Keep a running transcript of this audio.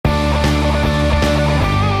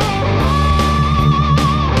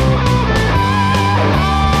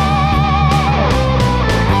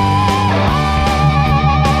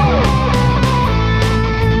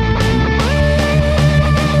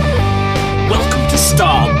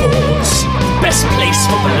best place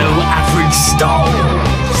for below average Star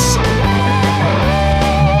Wars.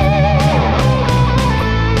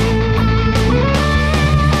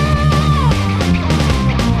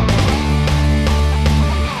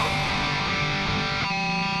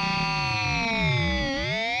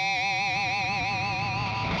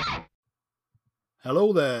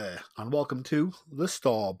 Hello there, and welcome to the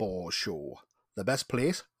Star Wars Show, the best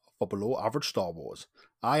place for below average Star Wars.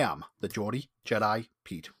 I am the Geordie Jedi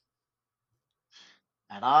Pete.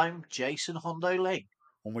 And I'm Jason Hondo Ling.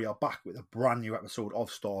 And we are back with a brand new episode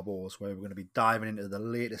of Star Wars, where we're going to be diving into the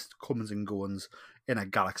latest comings and goings in a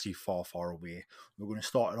galaxy far, far away. We're going to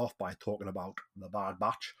start it off by talking about The Bad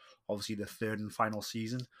Batch, obviously the third and final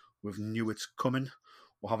season. We've knew it's coming.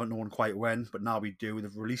 We haven't known quite when, but now we do.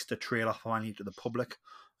 They've released a trailer finally to the public,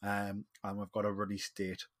 and we've got a release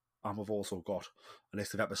date, and we've also got a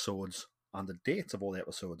list of episodes and the dates of all the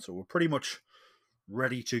episodes. So we're pretty much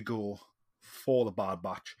ready to go for The Bad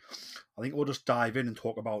Batch. I think we'll just dive in and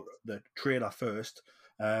talk about the trailer first.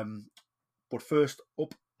 But first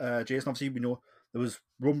up, Jason, obviously we know there was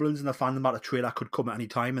rumblings in the fandom that a trailer could come at any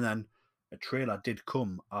time, and then a trailer did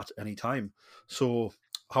come at any time. So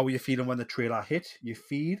how were you feeling when the trailer hit your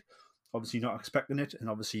feed? Obviously not expecting it, and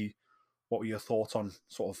obviously what were your thoughts on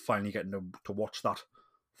sort of finally getting to watch that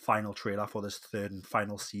final trailer for this third and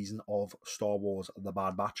final season of Star Wars The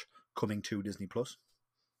Bad Batch coming to Disney Plus?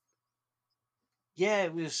 Yeah,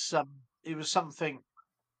 it was something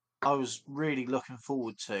I was really looking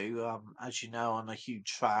forward to. As you know, I'm a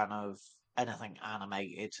huge fan of anything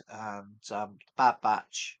animated, and Bad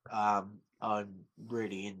Batch I'm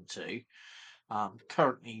really into.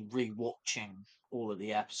 Currently rewatching all of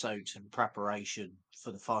the episodes in preparation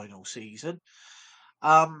for the final season.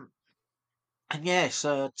 Um, and yes,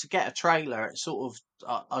 to get a trailer, it sort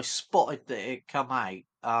of I spotted that it come out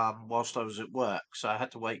whilst I was at work, so I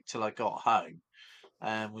had to wait till I got home,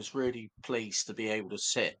 and was really pleased to be able to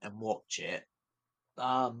sit and watch it.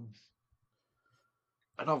 Um,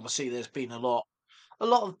 and obviously, there's been a lot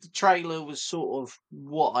of the trailer was sort of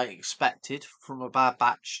what I expected from a Bad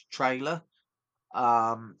Batch trailer.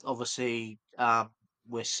 Obviously,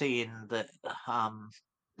 we're seeing that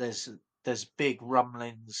there's there's big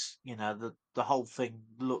rumblings. You know, the whole thing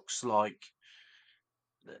looks like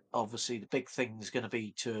obviously the big thing is going to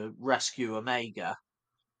be to rescue Omega.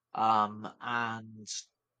 And I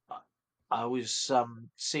I was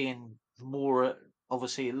seeing more.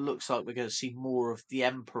 Obviously, it looks like we're going to see more of the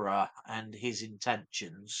Emperor and his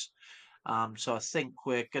intentions. So I think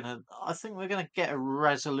we're gonna get a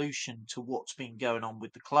resolution to what's been going on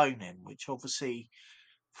with the cloning, which obviously,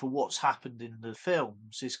 for what's happened in the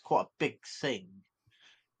films, is quite a big thing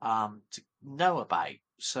to know about.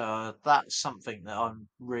 So that's something that I'm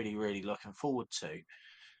really, really looking forward to.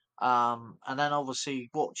 And then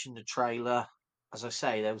obviously watching the trailer, as I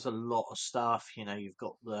say, there was a lot of stuff. You know, you've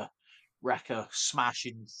got the Wrecker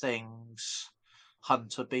smashing things,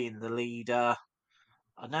 Hunter being the leader.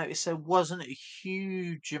 I noticed there wasn't a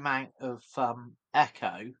huge amount of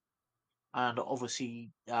echo, and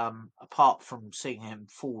obviously, apart from seeing him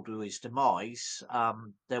fall to his demise,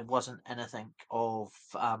 there wasn't anything of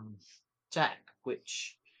Jack,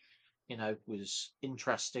 which was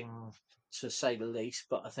interesting to say the least.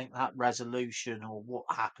 But I think that resolution or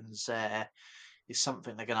what happens there is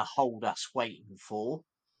something they're going to hold us waiting for.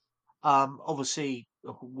 Obviously,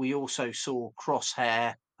 we also saw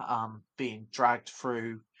Crosshair being dragged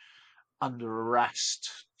through under arrest,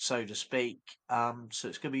 so to speak. So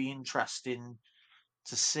it's going to be interesting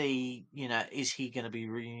to see, is he going to be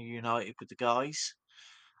reunited with the guys?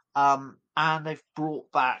 And they've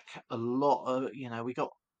brought back a lot of, we got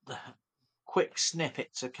the quick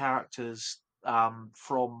snippets of characters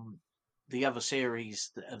from the other series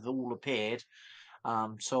that have all appeared.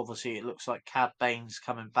 So obviously it looks like Cad Bane's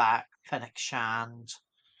coming back, Fennec Shand,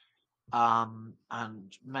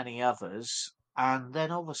 and many others. And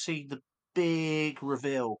then obviously the big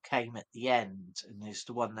reveal came at the end, and is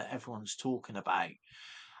the one that everyone's talking about.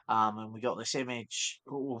 And we got this image.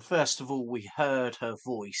 Well, first of all, we heard her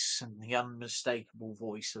voice and the unmistakable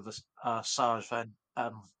voice of Sarge Sarge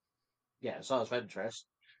Ventress.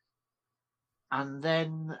 And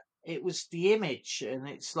then it was the image, and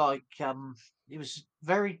it's like it was a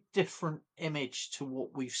very different image to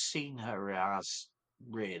what we've seen her as,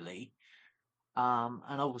 really. And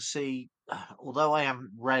obviously, although I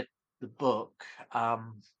haven't read the book,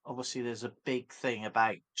 obviously there's a big thing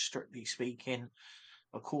about, strictly speaking,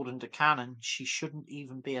 according to canon, she shouldn't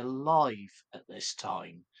even be alive at this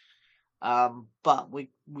time. But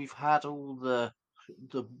we've had all the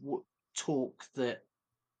talk that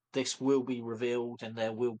this will be revealed and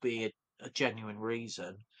there will be a genuine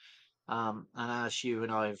reason. And as you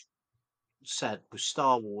and I have said with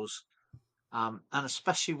Star Wars, and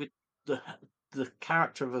especially with the the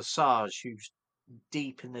character of Asajj, who's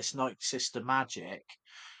deep in this Night Sister magic,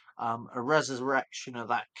 a resurrection of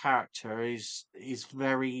that character is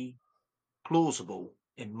very plausible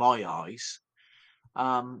in my eyes.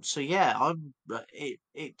 So yeah,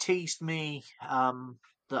 it teased me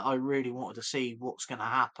that I really wanted to see what's going to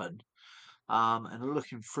happen. And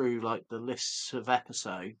looking through like the lists of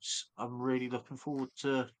episodes, I'm really looking forward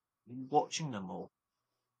to watching them all.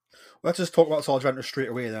 Let's just talk about Sarge Ventress straight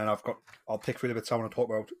away, and then I'll pick through the bits I want to talk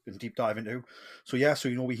about and deep dive into. So yeah, so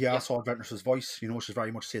we hear Yep. Sarge Ventress's voice. She's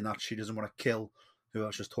very much saying that she doesn't want to kill who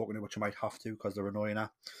else she's talking to, but she might have to because they're annoying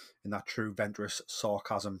her in that true Ventress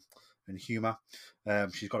sarcasm and humour.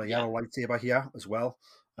 She's got a Yeah. yellow lightsaber here as well.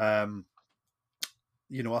 I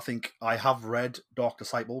think I have read Dark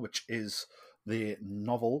Disciple, which is the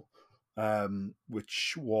novel,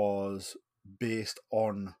 which was based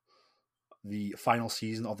on the final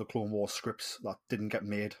season of the Clone Wars scripts that didn't get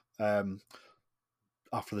made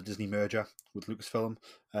after the Disney merger with Lucasfilm,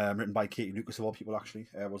 written by Katie Lucas of all people. Actually,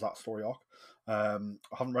 was that story arc. I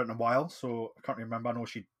haven't read in a while, so I can't remember. I know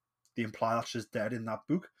they imply that she's dead in that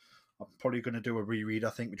book. I'm probably going to do a reread, I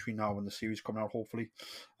think, between now and the series coming out, hopefully.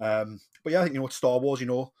 But yeah, I think it's Star Wars. If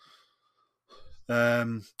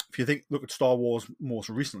you look at Star Wars most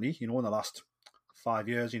recently, in the last 5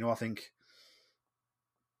 years, I think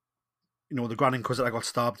the Grand Inquisitor got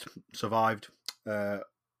stabbed, survived.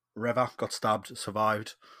 Reva got stabbed,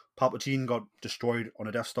 survived. Palpatine got destroyed on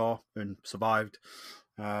a Death Star and survived.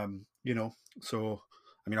 So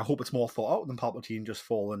I hope it's more thought out than Palpatine just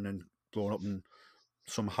falling and blowing up and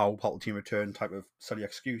somehow Palpatine returned type of silly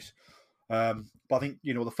excuse. But I think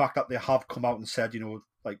the fact that they have come out and said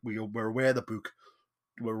like we're aware of the book,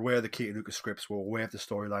 we're aware of the Katie Lucas scripts, we're aware of the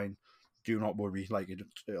storyline. Do not worry, like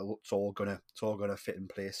it's all gonna fit in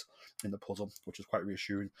place in the puzzle, which is quite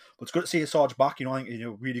reassuring. But it's good to see Sarge back. I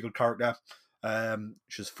think really good character.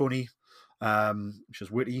 She's funny,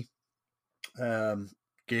 she's witty. Again,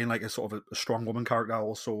 like a sort of a strong woman character,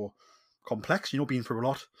 also complex. Being through a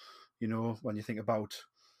lot. When you think about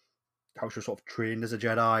how she was sort of trained as a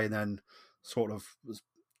Jedi and then sort of was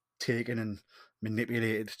taken and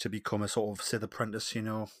manipulated to become a sort of Sith apprentice.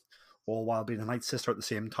 All while being a Night Sister at the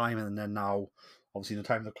same time, and then now, obviously, in the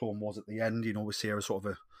time of the Clone Wars at the end, we see her as sort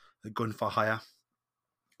of a gun for hire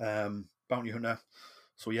bounty hunter.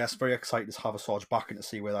 So yes, very excited to have a Sarge back and to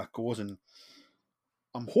see where that goes, and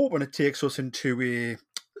I'm hoping it takes us into a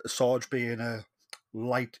Sarge being a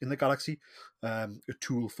light in the galaxy, a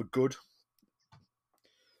tool for good.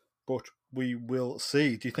 But we will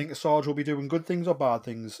see. Do you think Sarge will be doing good things or bad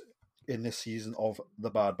things in this season of The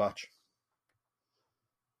Bad Batch?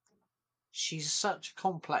 She's such a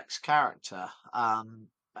complex character, and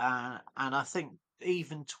I think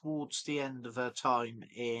even towards the end of her time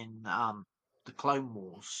in the Clone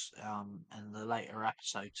Wars, and the later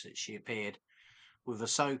episodes that she appeared with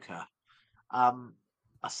Ahsoka, um,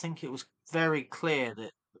 I think it was very clear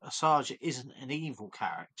that Asajj isn't an evil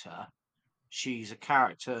character. She's a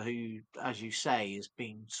character who, as you say, is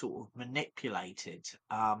being sort of manipulated.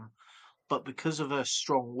 But because of her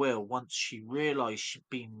strong will, once she realised she'd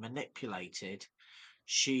been manipulated,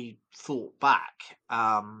 she fought back.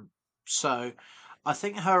 So I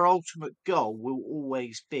think her ultimate goal will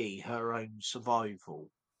always be her own survival.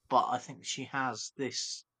 But I think she has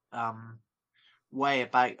this way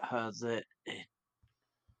about her that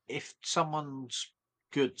if someone's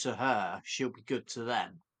good to her, she'll be good to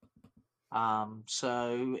them.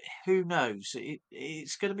 So who knows?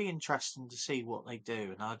 It's going to be interesting to see what they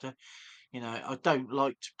do, and I don't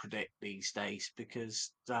like to predict these days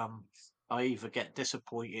because I either get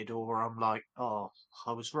disappointed or I'm like, oh,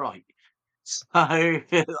 I was right. So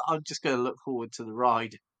I'm just going to look forward to the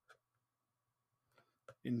ride.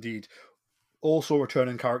 Indeed. Also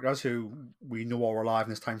returning characters who we know are alive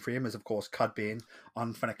in this time frame is, of course, Cad Bane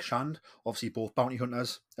and Fennec Shand. Obviously, both bounty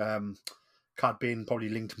hunters. Cad Bane probably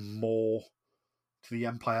linked more to the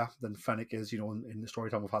Empire than Fennec is, in the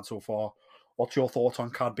storytelling we've had so far. What's your thoughts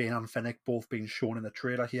on Cad Bane and Fennec both being shown in the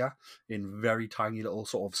trailer here in very tiny little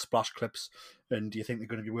sort of splash clips? And do you think they're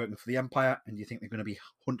going to be working for the Empire? And do you think they're going to be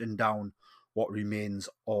hunting down what remains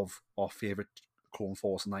of our favourite Clone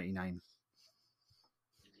Force 99?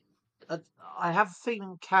 I have a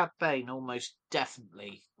feeling Cad Bane almost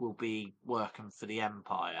definitely will be working for the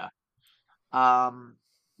Empire. Um,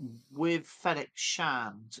 with Fennec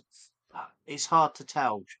Shand, it's hard to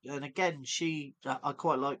tell. And again, I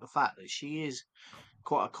quite like the fact that she is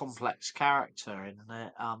quite a complex character in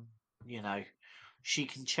that, you know, she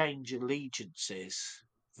can change allegiances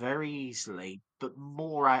very easily, but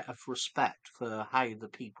more out of respect for how the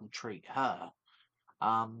people treat her.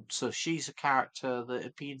 So she's a character that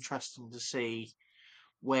it'd be interesting to see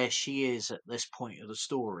where she is at this point of the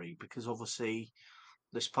story, because obviously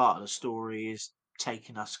this part of the story is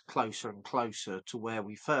taking us closer and closer to where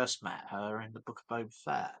we first met her in the Book of Boba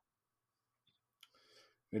Fett.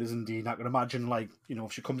 It is indeed. I can imagine, like,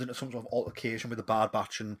 if she comes into some sort of altercation with the Bad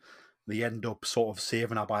Batch and they end up sort of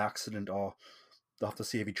saving her by accident, or they have to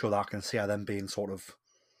save each other, I can see her them being sort of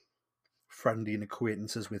friendly and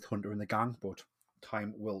acquaintances with Hunter and the gang, but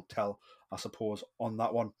time will tell, I suppose, on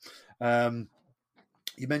that one.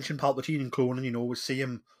 You mentioned Palpatine and cloning. We see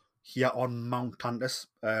him here on Mount Tantus,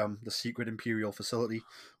 the secret Imperial facility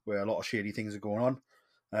where a lot of shady things are going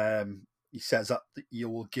on. He says that you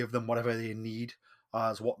will give them whatever they need,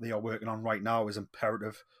 as what they are working on right now is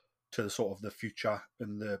imperative to the sort of the future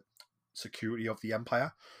and the security of the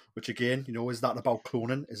Empire. Which again, is that about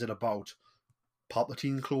cloning? Is it about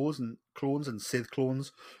Palpatine clones and Sith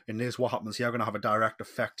clones? And this what happens here. Going to have a direct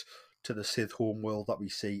effect to the Sith homeworld that we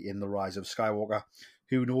see in The Rise of Skywalker.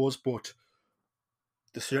 Who knows? But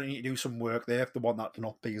they certainly need to do some work there if they want that to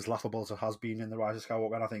not be as laughable as it has been in The Rise of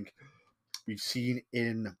Skywalker. And I think we've seen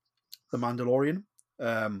in The Mandalorian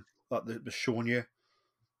that they're showing you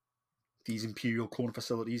these Imperial clone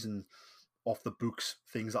facilities and off the books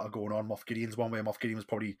things that are going on. Moff Gideon's one way. Moff Gideon was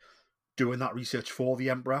probably doing that research for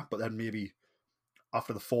the Emperor, but then maybe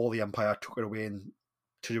after the fall of the Empire took it away and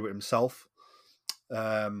to do it himself.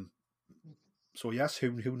 So yes,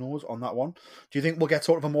 who knows on that one? Do you think we'll get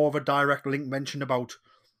sort of a more of a direct link mentioned about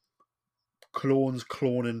clones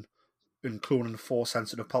cloning and cloning Force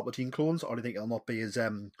sensitive Palpatine clones, or do you think it'll not be as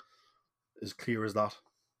clear as that?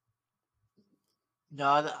 No,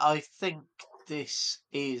 I think this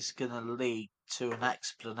is going to lead to an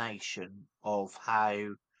explanation of how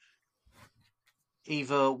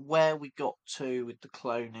either where we got to with the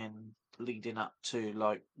cloning leading up to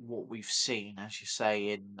like what we've seen, as you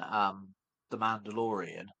say, in The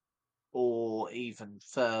Mandalorian, or even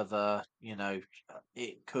further,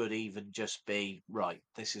 it could even just be right.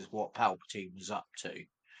 This is what Palpatine was up to.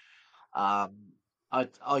 Um,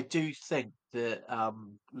 I do think that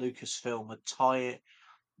Lucasfilm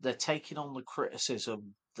they're taking on the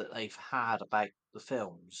criticism that they've had about the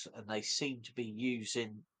films, and they seem to be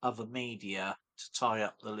using other media to tie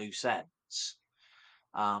up the loose ends,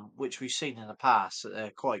 which we've seen in the past that they're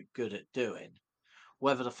quite good at doing.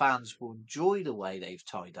 Whether the fans will enjoy the way they've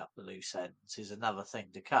tied up the loose ends is another thing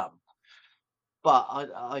to come. But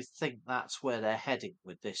I think that's where they're heading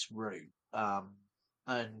with this route.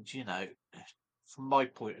 And, from my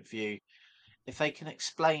point of view, if they can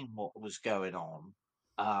explain what was going on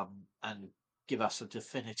and give us a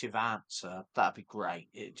definitive answer, that'd be great.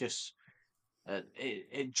 It just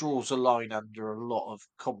it draws a line under a lot of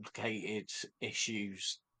complicated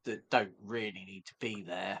issues that don't really need to be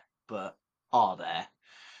there, but are there.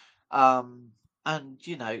 Um, and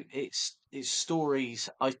it's stories.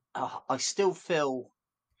 I still feel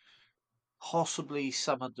possibly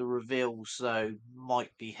some of the reveals though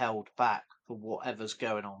might be held back for whatever's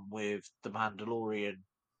going on with the Mandalorian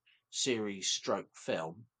series stroke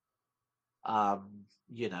film. I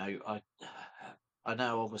I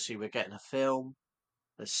know obviously we're getting a film.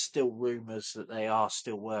 There's still rumours that they are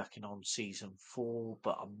still working on season 4,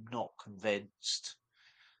 but I'm not convinced.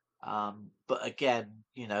 But again,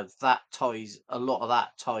 that ties a lot of that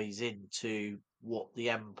ties into what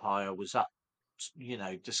the Empire was up,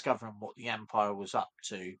 discovering what the Empire was up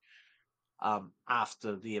to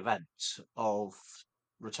after the events of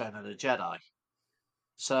Return of the Jedi.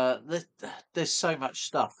 So there's so much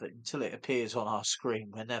stuff that until it appears on our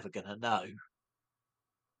screen, we're never going to know.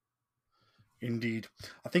 Indeed.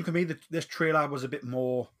 I think for me, this trailer was a bit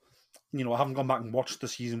more. I haven't gone back and watched the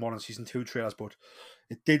season 1 and season 2 trailers, but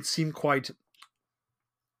it did seem quite.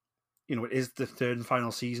 It is the third and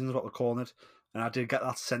final season, is what they're calling it, and I did get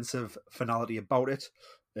that sense of finality about it,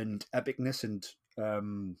 and epicness, and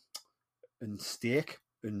stake,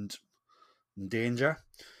 and danger.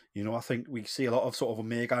 I think we see a lot of sort of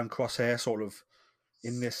Omega and Crosshair sort of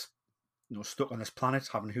in this, stuck on this planet,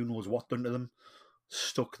 having who knows what done to them,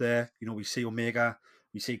 stuck there. We see Omega,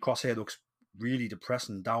 we see Crosshair looks really depressed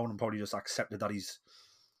and down, and probably just accepted that he's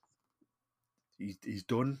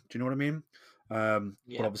done. Do you know what I mean?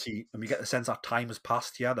 But obviously, and we get the sense that time has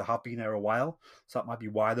passed. Yeah, they have been there a while, so that might be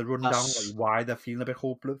why they're running down, like why they're feeling a bit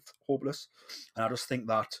hopeless. And I just think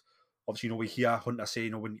that obviously, we hear Hunter say,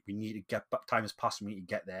 we need to get back. Time has passed, and we need to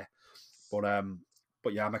get there.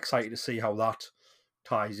 But yeah, I'm excited to see how that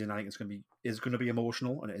ties in. I think it's going to be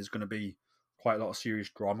emotional, and it is going to be quite a lot of serious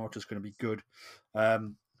drama, which is going to be good.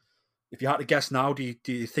 If you had to guess now, do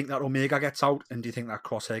you think that Omega gets out, and do you think that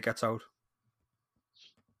Crosshair gets out?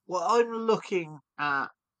 Well, I'm looking at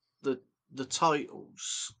the the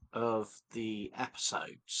titles of the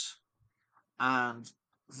episodes, and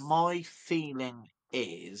my feeling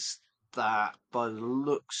is that by the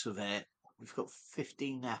looks of it, we've got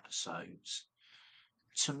 15 episodes.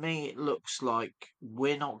 To me, it looks like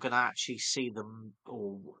we're not going to actually see them,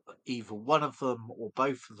 or either one of them or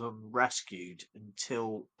both of them, rescued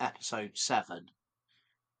until episode 7.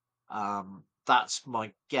 That's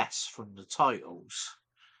my guess from the titles.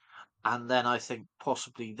 And then I think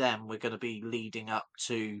possibly then we're going to be leading up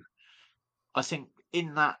to. I think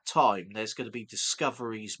in that time there's going to be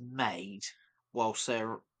discoveries made whilst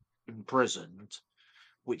they're imprisoned,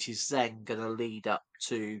 which is then going to lead up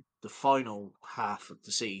to the final half of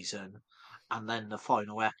the season, and then the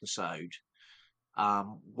final episode,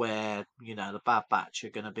 where the Bad Batch are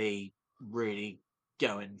going to be really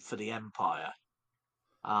going for the Empire.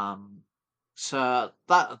 So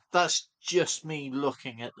that's just me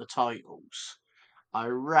looking at the titles. I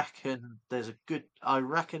reckon I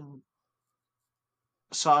reckon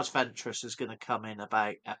Sarge Ventress is going to come in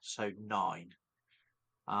about episode 9,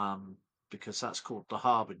 because that's called The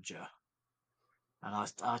Harbinger. And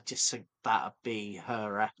I just think that'd be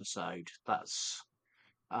her episode. That's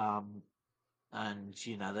and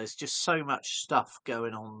there's just so much stuff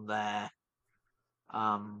going on there.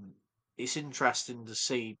 It's interesting to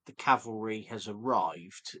see The Cavalry Has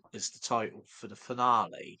Arrived as the title for the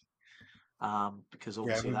finale. Because Yeah,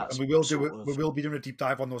 obviously and that's we will do sort it. of We will be doing a deep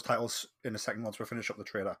dive on those titles in a second once we finish up the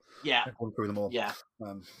trailer. yeah, And going through them all. yeah.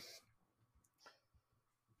 Um,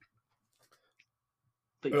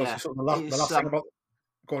 But but also, yeah, so the it's last thing about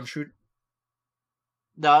go and shoot.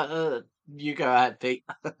 no, you go ahead, Pete.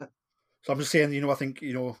 So I'm just saying, I think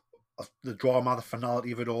the drama, the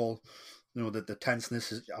finality of it all, the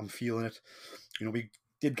tenseness is. I'm feeling it. We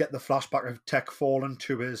did get the flashback of Tech falling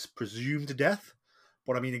to his presumed death.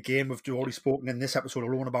 But I mean, again, we've already spoken in this episode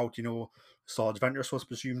alone about, Sarge Ventress was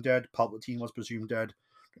presumed dead, Palpatine was presumed dead,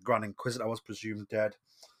 the Grand Inquisitor was presumed dead,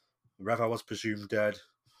 Reva was presumed dead,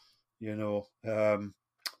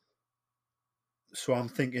 So I'm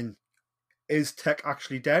thinking, is Tech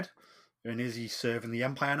actually dead? And is he serving the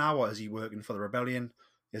Empire now, or is he working for the Rebellion?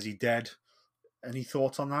 Is he dead? Any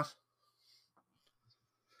thoughts on that?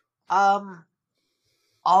 Um,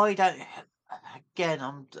 I don't.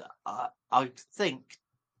 Again, I think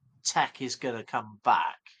Tech is going to come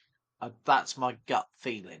back. That's my gut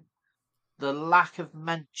feeling. The lack of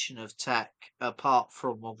mention of Tech, apart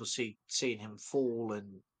from obviously seeing him fall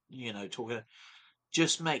and talking,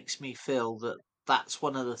 just makes me feel that that's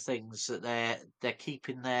one of the things that they're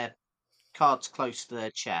keeping their cards close to their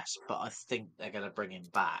chest. But I think they're going to bring him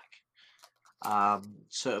back.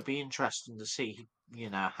 So it'll be interesting to see,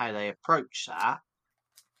 how they approach that.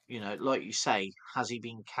 Like you say, has he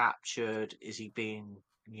been captured? Is he being,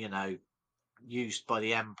 used by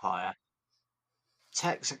the Empire?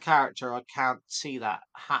 Tech's a character I can't see that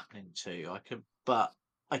happening to. But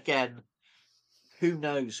again, who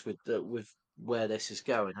knows with where this is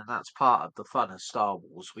going, and that's part of the fun of Star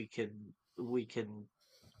Wars. We can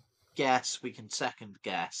guess, we can second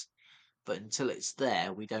guess, but until it's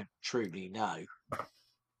there, we don't truly know.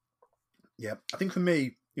 Yeah, I think for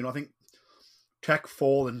me, I think Tech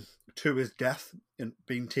falling to his death and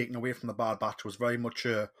being taken away from the Bad Batch was very much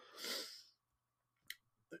it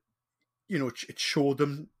showed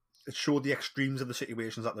the extremes of the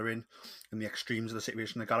situations that they're in and the extremes of the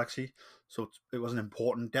situation in the galaxy. So it was an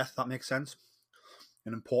important death, that makes sense.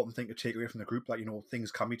 An important thing to take away from the group, that,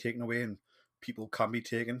 things can be taken away and people can be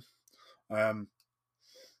taken.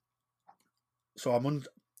 So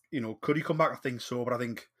could he come back? I think so, but I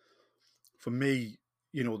think for me,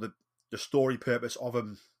 the story purpose of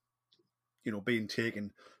him, being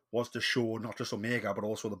taken was to show not just Omega, but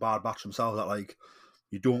also the Bad Batch themselves that,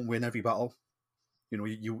 you don't win every battle.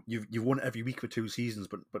 You've won every week for 2 seasons,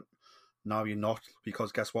 but now you're not,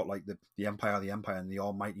 because guess what? The Empire, and the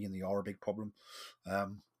Almighty, and they are a big problem.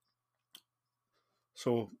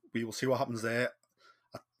 So we will see what happens there.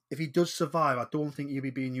 If he does survive, I don't think he'll be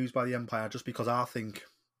being used by the Empire, just because I think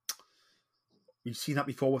we've seen that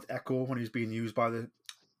before with Echo when he's being used by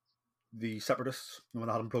the Separatists when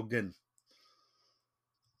they had him plugged in.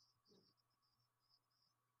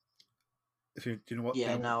 Do you know what?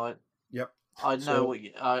 Yeah, no, Yep. I know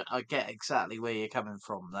I get exactly where you're coming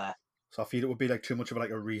from there. So I feel it would be too much of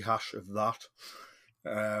a rehash of that.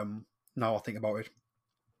 Now I think about it.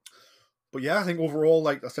 But yeah, I think overall,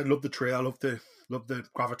 like I said, love the trailer. I love the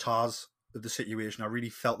gravitas of the situation. I really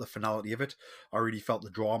felt the finality of it. I really felt the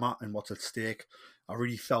drama and what's at stake. I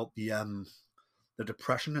really felt the the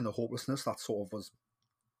depression and the hopelessness that sort of was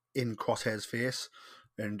in Crosshair's face,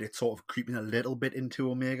 and it's sort of creeping a little bit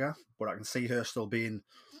into Omega, but I can see her still being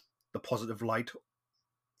the positive light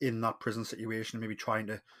in that prison situation, maybe trying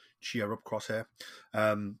to cheer up Crosshair.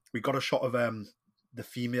 We got a shot of the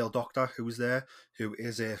female doctor who was there, who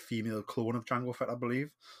is a female clone of Jango Fett, I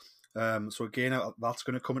believe. So again, that's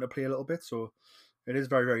going to come into play a little bit. So it is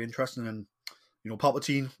very, very interesting. And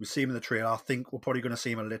Palpatine, we see him in the trailer. I think we're probably going to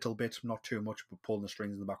see him a little bit, not too much, but pulling the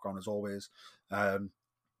strings in the background as always.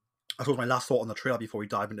 I suppose my last thought on the trailer before we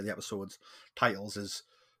dive into the episode's titles is,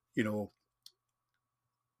 do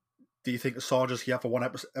you think Sarge's here for one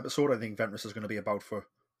episode? I think Ventress is going to be about for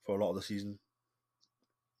a lot of the season.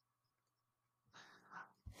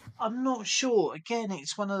 I'm not sure. Again,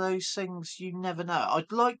 it's one of those things you never know.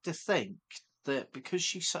 I'd like to think that because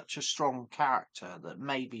she's such a strong character, that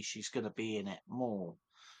maybe she's going to be in it more.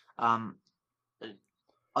 Um,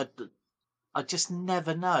 I, I just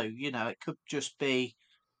never know. It could just be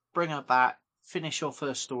bring her back, finish off her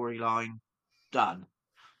storyline, done.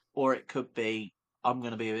 Or it could be I'm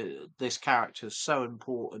going to be this character is so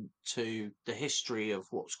important to the history of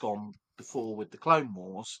what's gone before with the Clone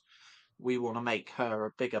Wars. We want to make her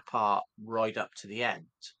a bigger part right up to the end.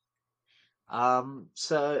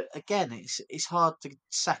 So again, it's hard to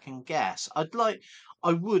second guess. I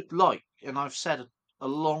would like, and I've said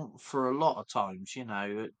for a lot of times,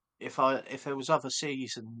 if there was other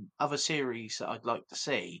series that I'd like to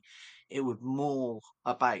see, it would more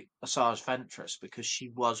about Asajj Ventress because she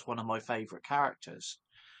was one of my favourite characters.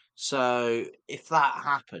 So if that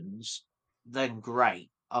happens, then great.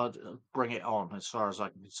 I'd bring it on as far as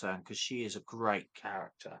I'm concerned because she is a great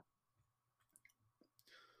character.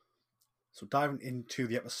 So diving into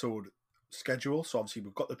the episode schedule, so obviously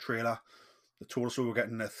we've got the trailer. The total, so we're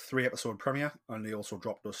getting a 3-episode premiere, and they also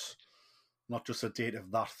dropped us not just the date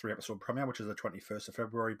of that 3-episode premiere, which is the 21st of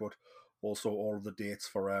February, but also all of the dates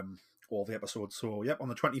for all the episodes. So, on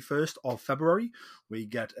the 21st of February, we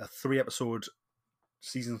get a 3-episode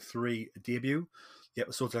season 3 debut. The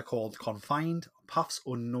episodes are called Confined, Paths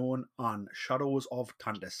Unknown, and Shadows of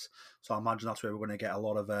Tantus. So I imagine that's where we're going to get a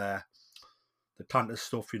lot of the Tantus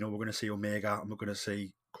stuff. We're going to see Omega, and we're going to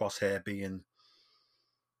see Crosshair being,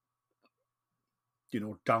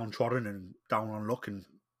 downtrodden and down on luck and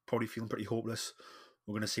probably feeling pretty hopeless.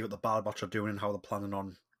 We're going to see what the Bad Batch are doing and how they're planning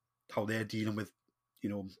on how they're dealing with,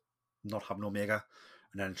 not having Omega.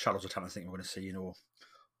 And then Shadows of Tantus, I think we're going to see,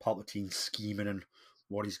 Palpatine scheming and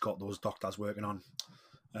what he's got those doctors working on.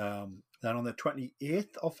 Then on the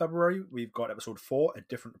 28th of February, we've got episode 4, A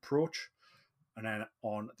Different Approach. And then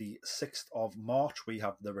on the 6th of March, we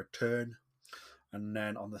have The Return. And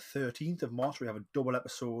then on the 13th of March, we have a double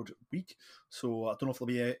episode week. So I don't know if they'll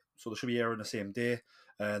be so they should be airing the same day.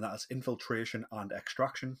 And that's Infiltration and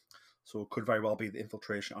Extraction. So it could very well be the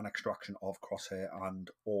Infiltration and Extraction of Crosshair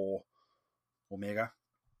or Omega,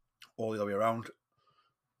 all the other way around.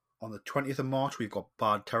 On the 20th of March, we've got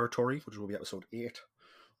Bad Territory, which will be episode 8.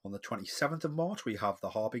 On the 27th of March, we have The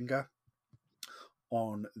Harbinger.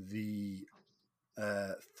 On the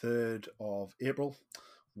 3rd of April,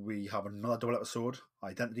 we have another double episode,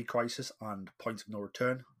 Identity Crisis and Points of No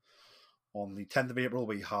Return. On the 10th of April,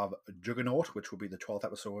 we have Juggernaut, which will be the 12th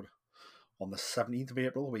episode. On the 17th of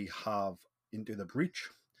April, we have Into the Breach.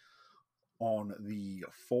 On the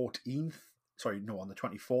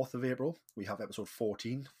 24th of April, we have episode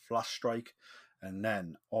 14, Flash Strike. And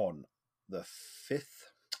then on the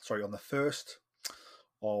 1st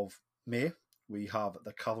of May, we have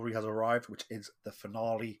The Cavalry Has Arrived, which is the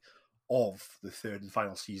finale of the third and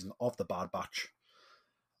final season of The Bad Batch.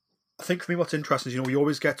 I think for me what's interesting is, we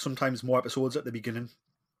always get sometimes more episodes at the beginning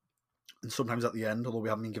and sometimes at the end, although we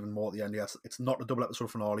haven't been given more at the end yet. It's not a double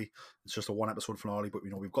episode finale, it's just a 1-episode finale, but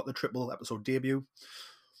we've got the triple episode debut.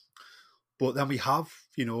 But then we have,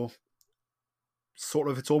 sort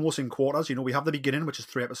of, it's almost in quarters. We have the beginning, which is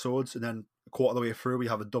 3 episodes, and then a quarter of the way through we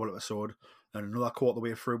have a double episode, and another quarter of the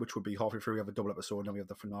way through, which would be halfway through, we have a double episode, and then we have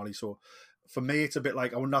the finale. So for me, it's a bit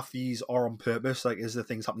like, I wonder if these are on purpose. Like, is there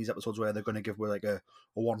things happening in these episodes where they're going to give with like a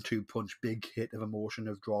 1-2 punch, big hit of emotion,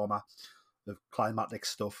 of drama, of climatic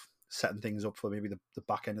stuff, setting things up for maybe the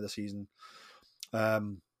back end of the season. So I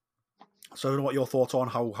don't know what your thoughts are on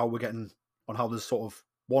how we're getting, on how there's sort of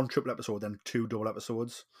 1 triple episode, then 2 double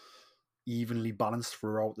episodes, evenly balanced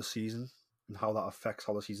throughout the season, and how that affects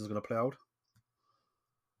how the season's going to play out.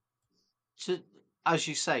 As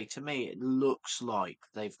you say, to me, it looks like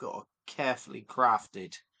they've got a carefully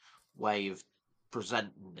crafted way of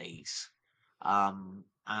presenting these, and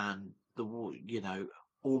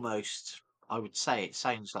almost, I would say, it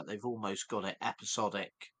sounds like they've almost got it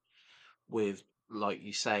episodic, with, like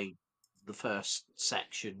you say, the first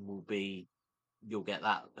section will be, you'll get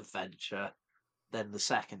that adventure, then the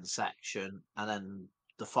second section, and then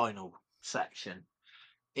the final section.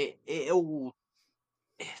 It all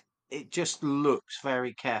it just looks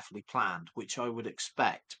very carefully planned, which I would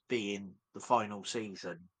expect being the final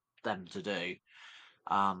season them to do.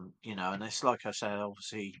 And it's like I said,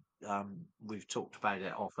 obviously, we've talked about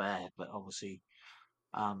it off air, but obviously,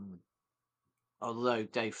 um, although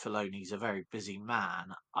Dave Filoni's a very busy man,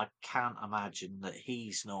 I can't imagine that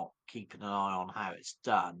he's not keeping an eye on how it's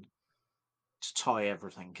done to tie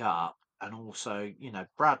everything up. And also,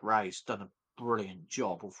 Brad Ray's done a brilliant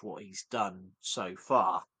job of what he's done so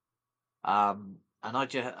far. And I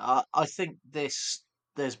think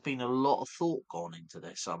there's been a lot of thought gone into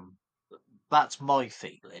this. That's my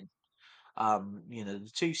feeling.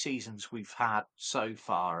 The 2 seasons we've had so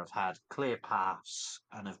far have had clear paths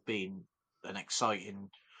and have been an exciting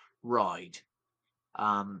ride.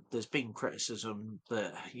 There's been criticism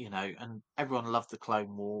that, and everyone loved the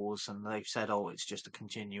Clone Wars, and they've said, oh, it's just a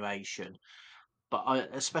continuation. But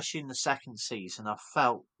especially in the second season, I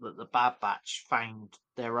felt that the Bad Batch found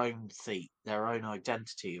their own feet, their own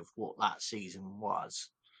identity of what that season was.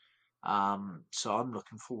 So I'm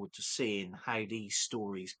looking forward to seeing how these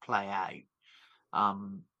stories play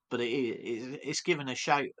out. But it's given a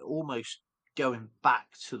shout, almost going back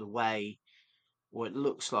to the way, or it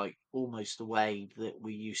looks like almost the way that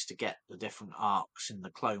we used to get the different arcs in the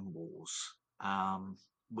Clone Wars,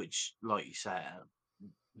 which, like you said,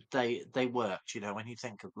 they worked. When you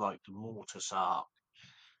think of like the Mortis arc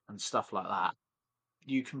and stuff like that,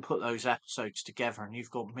 you can put those episodes together, and you've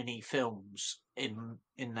got mini films in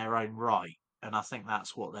their own right. And I think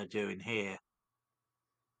that's what they're doing here.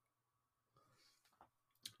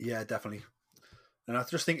 Yeah, definitely. And I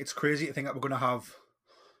just think it's crazy to think that we're going to have,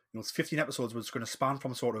 it's 15 episodes, but it's going to span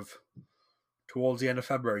from sort of towards the end of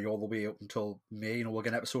February all the way up until May. We'll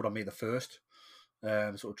get an episode on May the 1st.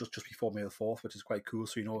 So just before May the 4th, which is quite cool.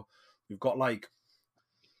 So, we've got like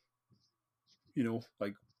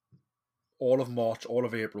all of March, all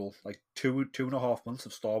of April, like 2.5 months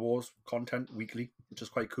of Star Wars content weekly, which is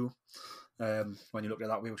quite cool. When you look at it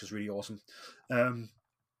that way, which is really awesome.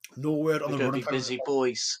 No word on the running time. Busy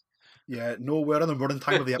boys. Yeah, no word on the running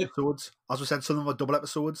time of the episodes. As we said, some of them are double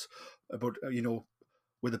episodes, but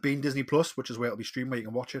with it being Disney Plus, which is where it'll be streamed, where you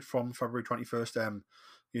can watch it from February 21st.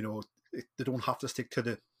 They don't have to stick to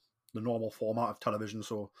the normal format of television.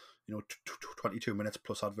 So 22 minutes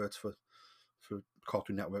plus adverts for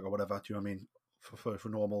Cartoon Network or whatever. Do you know what I mean? For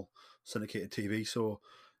normal syndicated TV. So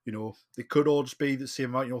they could all just be the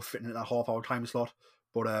same amount. Fitting in that half-hour time slot.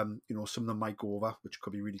 But some of them might go over, which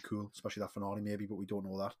could be really cool, especially that finale maybe, but we don't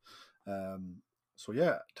know that. So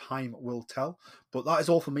yeah, time will tell. But that is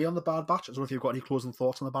all for me on the Bad Batch. I don't know if you've got any closing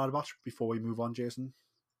thoughts on the Bad Batch before we move on, Jason.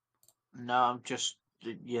 No, I'm just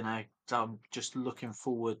looking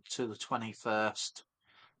forward to the 21st.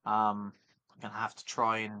 I'm gonna have to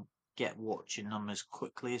try and get watching them as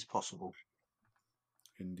quickly as possible.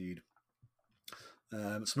 Indeed.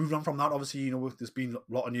 So moving on from that, obviously, there's been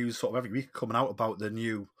a lot of news sort of every week coming out about the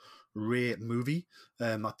new Rey movie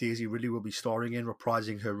that Daisy Ridley will be starring in,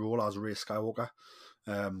 reprising her role as Rey Skywalker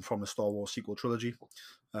from the Star Wars sequel trilogy.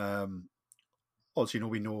 Also,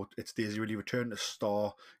 we know it's Daisy Ridley returning to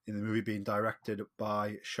star in the movie being directed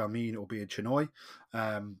by Sharmeen Obaid-Chinoy.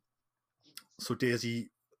 So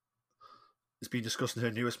Daisy has been discussing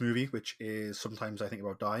her newest movie, which is Sometimes I Think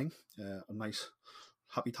About Dying. A nice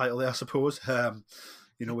happy title there, I suppose.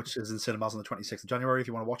 Which is in cinemas on the 26th of January if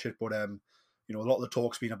you want to watch it. But a lot of the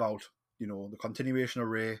talk's been about the continuation of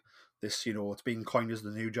Rey. This it's being coined as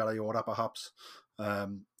the new Jedi Order, perhaps.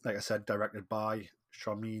 Like I said, directed by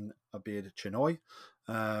Sharmeen Obaid-Chinoy.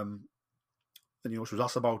 And she was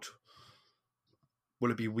asked about,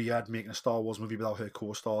 will it be weird making a Star Wars movie without her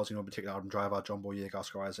co-stars, particularly Adam Driver, John Boyega,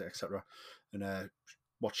 Oscar Isaac, etc. And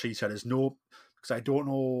what she said is no, because I don't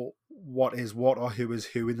know what is what or who is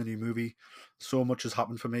who in the new movie. So much has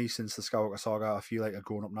happened for me since the Skywalker saga. I feel like I've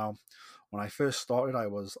grown up now. When I first started, I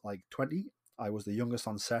was like 20. I was the youngest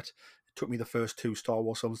on set. It took me the first 2 Star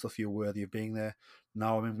Wars films to feel worthy of being there.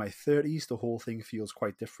 Now I'm in my 30s. The whole thing feels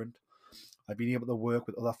quite different. I've been able to work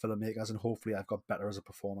with other filmmakers, and hopefully I've got better as a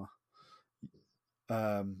performer.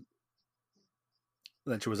 Then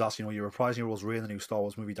she was asked, you're reprising your roles Rey in the new Star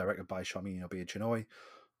Wars movie directed by Sharmeen Obaid-Chinoy.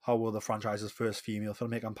 How will the franchise's first female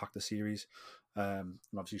filmmaker impact the series? And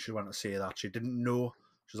obviously she went to say that she didn't know.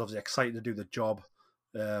 She was obviously excited to do the job,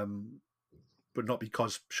 but not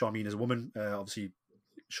because Sharmeen is a woman. Obviously,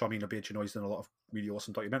 Sharmeen Obaid-Chinoy has done a lot of really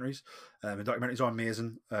awesome documentaries. The documentaries are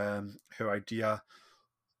amazing. Her idea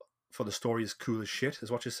for the story is cool as shit, is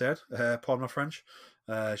what she said. Pardon my French.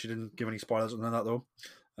 She didn't give any spoilers on that though.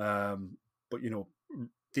 But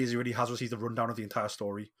Daisy really has received a rundown of the entire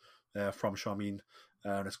story from Charmin,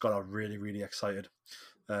 and it's got her really, really excited.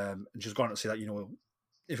 And she's gone to say that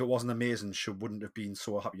if it wasn't amazing, she wouldn't have been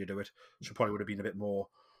so happy to do it. She probably would have been a bit more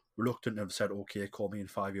reluctant and have said, "Okay, call me in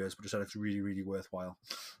 5 years," but she said it's really, really worthwhile.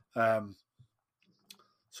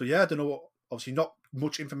 So yeah, I don't know. Obviously, not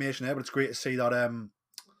much information there, but it's great to see that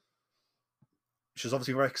she's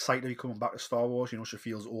obviously very excited to be coming back to Star Wars. She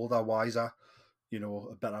feels older, wiser,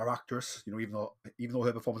 a better actress. Even though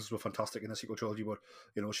her performances were fantastic in the sequel trilogy, but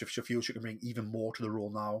she feels she can bring even more to the role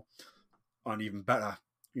now, and even better.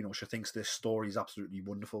 She thinks this story is absolutely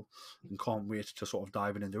wonderful, and can't wait to sort of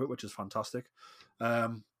dive into it, which is fantastic. So I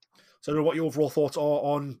don't know what your overall thoughts are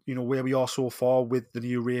on where we are so far with the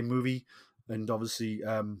new Rey movie, and obviously,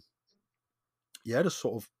 just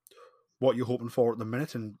sort of what you're hoping for at the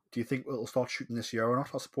minute, and do you think it'll start shooting this year or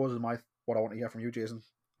not? I suppose is what I want to hear from you, Jason.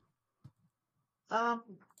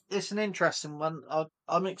 It's an interesting one.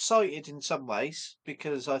 I'm excited in some ways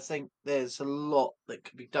because I think there's a lot that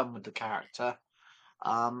could be done with the character.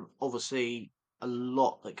 Obviously, a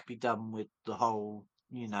lot that could be done with the whole,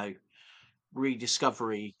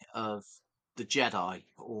 rediscovery of the Jedi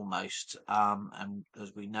almost. And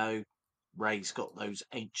as we know, Rey's got those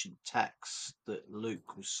ancient texts that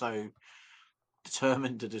Luke was so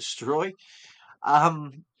determined to destroy.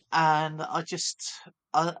 And I'm.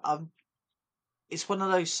 It's one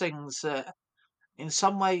of those things that, in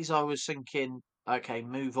some ways, I was thinking, okay,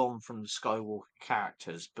 move on from the Skywalker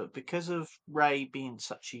characters, but because of Rey being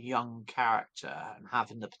such a young character and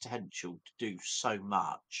having the potential to do so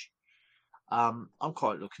much, I'm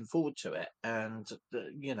quite looking forward to it. And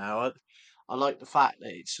I like the fact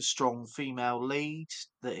that it's a strong female lead,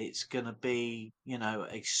 that it's going to be,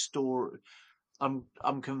 a story. I'm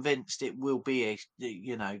convinced it will be a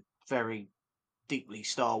very deeply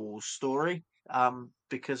Star Wars story,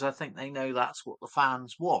 because I think they know that's what the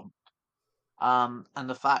fans want. And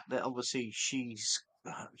the fact that obviously she's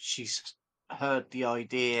heard the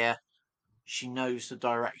idea, she knows the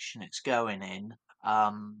direction it's going in.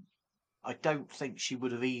 I don't think she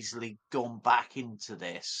would have easily gone back into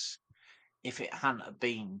this if it hadn't have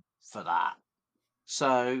been for that.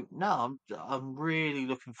 So no, I'm really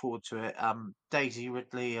looking forward to it. Daisy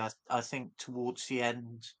Ridley, I think towards the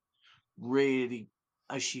end, really,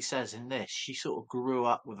 as she says in this, she sort of grew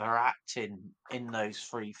up with her acting in those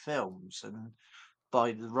three films, and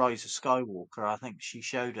by the Rise of Skywalker, I think she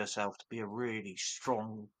showed herself to be a really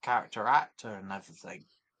strong character actor and everything.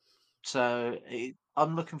 So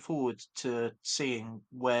I'm looking forward to seeing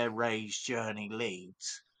where Rey's journey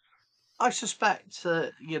leads. I suspect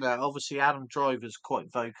that, obviously Adam Driver's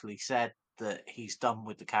quite vocally said that he's done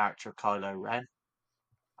with the character of Kylo Ren.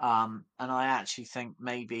 And I actually think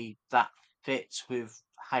maybe that fits with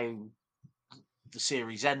how the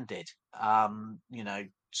series ended. I'd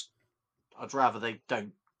rather they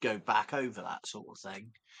don't go back over that sort of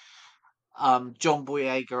thing. John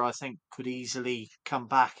Boyega, I think, could easily come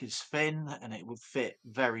back as Finn, and it would fit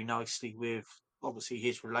very nicely with obviously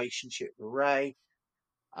his relationship with Rey.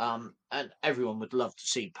 And everyone would love to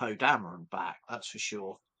see Poe Dameron back, that's for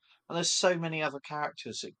sure. And there's so many other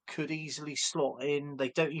characters that could easily slot in. They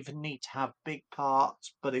don't even need to have big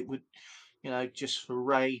parts, but it would, just for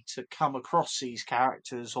Rey to come across these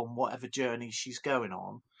characters on whatever journey she's going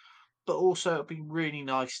on. But also, it'd be really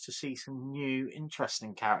nice to see some new,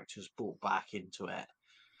 interesting characters brought back into it.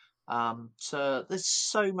 So there's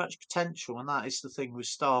so much potential, and that is the thing with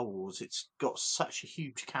Star Wars. It's got such a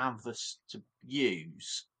huge canvas to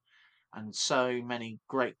use, and so many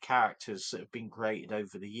great characters that have been created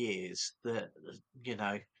over the years that you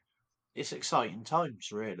know it's exciting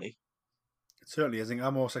times, really. It certainly is. I think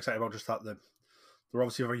I'm most excited about just that they're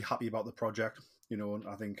obviously very happy about the project, and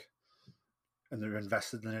I think, and they're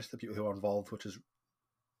invested in it, the people who are involved, which is,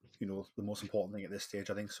 the most important thing at this stage,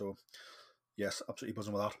 I think. So, yes, absolutely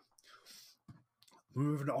buzzing with that.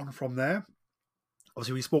 Moving on from there,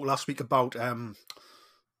 obviously we spoke last week about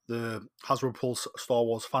the Hasbro Pulse Star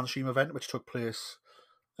Wars fan stream event, which took place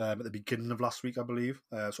at the beginning of last week, I believe.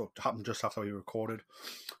 So it happened just after we recorded.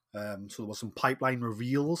 So there was some pipeline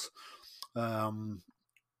reveals. So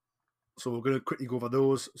we're going to quickly go over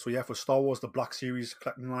those. So yeah, for Star Wars, the Black Series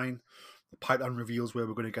collecting line, the pipeline reveals where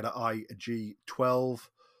we're going to get an IG-12,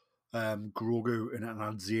 Grogu in an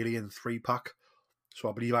Anzalian 3-pack. So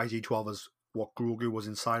I believe IG-12 is what Grogu was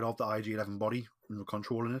inside of the IG-11 body and we're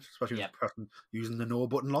controlling it, especially Yep. using the no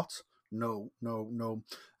button lots. No. So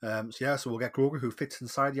we'll get Grogu, who fits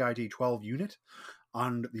inside the IG-12 unit,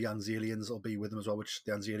 and the Anzalians will be with them as well, which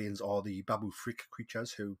the Anzalians are the Babu Frick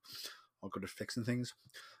creatures who are good at fixing things.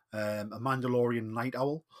 A Mandalorian Night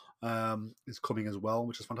Owl is coming as well,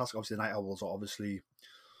 which is fantastic. Obviously, the Night Owls are obviously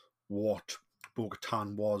what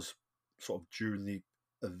Bo-Katan was sort of during the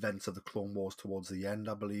events of the Clone Wars towards the end,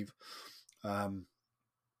 I believe. Along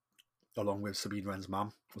with Sabine Wren's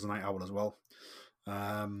mum was a Night Owl as well.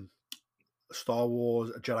 Star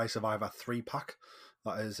Wars Jedi Survivor 3-pack.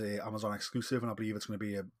 That is a Amazon exclusive, and I believe it's going to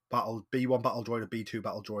be a B1 battle droid, a B2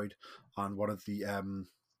 battle droid, and one of the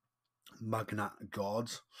Magna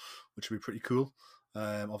Guards, which would be pretty cool.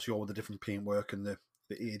 Obviously, all with the different paintwork and the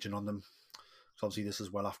aging on them. So obviously, this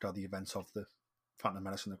is well after the events of the Phantom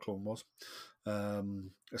Menace and the Clone Wars. A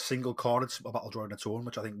single card, it's a battle droid on its own,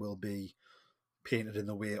 which I think will be painted in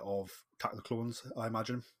the way of Attack of the Clones, I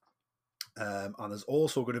imagine. And there's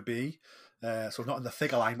also going to be, so not in the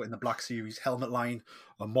figure line, but in the Black Series helmet line,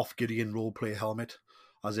 a Moff Gideon roleplay helmet,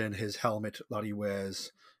 as in his helmet that he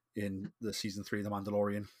wears in the season 3 of The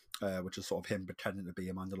Mandalorian, which is sort of him pretending to be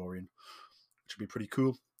a Mandalorian, which would be pretty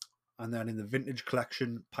cool. And then in the vintage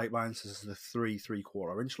collection pipelines, this is the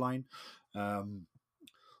 3/3/4 inch line.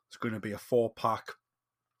 It's going to be a 4-pack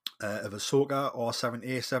of Ahsoka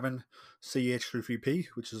R7A7 CH33P,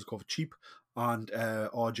 which is called cheap, and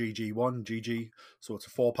RGG1 GG. So it's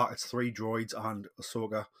a 4-pack. It's 3 droids and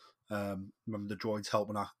Ahsoka. Remember the droids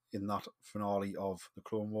helping her in that finale of the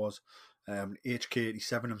Clone Wars.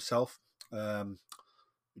 HK87 himself,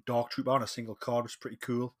 Dark Trooper on a single card, which is pretty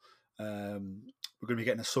cool. We're going to be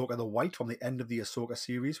getting Ahsoka the White from the end of the Ahsoka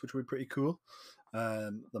series, which will be pretty cool.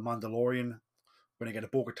 The Mandalorian, we're going to get a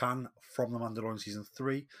Bo-Katan from the Mandalorian season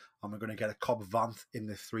 3, and we're going to get a Cobb Vanth in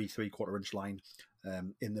the 3/3/4 inch line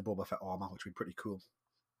in the Boba Fett armor, which would be pretty cool.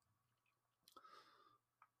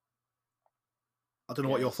 I don't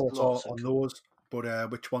know what your thoughts are on those,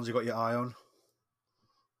 but which ones you got your eye on?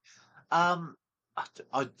 I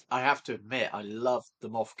have to admit, I love the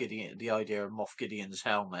idea of Moff Gideon's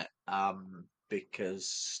helmet,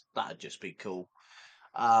 because that'd just be cool.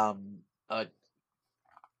 I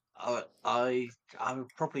I would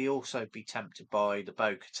probably also be tempted by the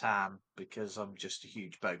Bo-Katan because I'm just a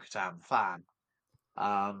huge Bo-Katan fan.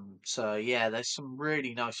 So yeah, there's some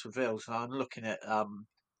really nice reveals, and I'm looking at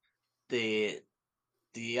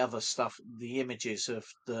the other stuff, the images of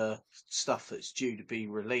the stuff that's due to be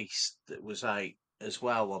released that was out as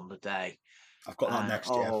well on the day. I've got that And next,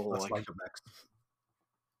 yeah. That's lined up next.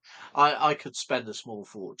 I could spend a small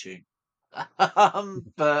fortune.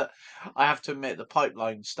 But I have to admit the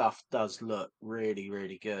pipeline stuff does look really,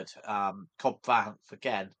 really good. Cobb Vanth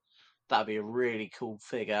again, that'd be a really cool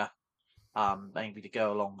figure. Maybe to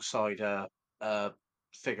go alongside a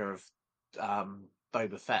figure of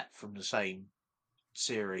Boba Fett from the same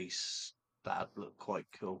series. That'd look quite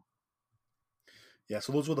cool. Yeah,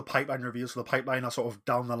 so those were the pipeline reviews. So the pipeline are sort of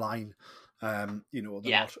down the line. They're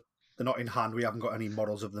not in hand. We haven't got any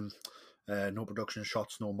models of them. No production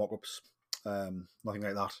shots, no mock-ups, nothing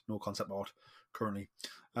like that. No concept art currently.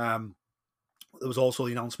 There was also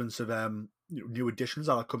the announcements of new additions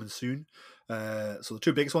that are coming soon. So the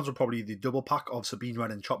two biggest ones are probably the double pack of Sabine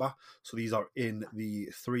Wren and Chopper. So these are in the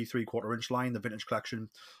 3/3/4 inch line, the vintage collection,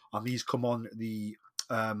 and these come on the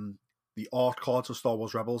art cards of Star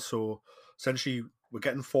Wars Rebels. So essentially, we're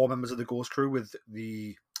getting 4 members of the Ghost crew with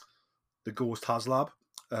the Ghost HasLab,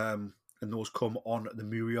 and those come on the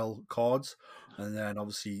Muriel cards. And then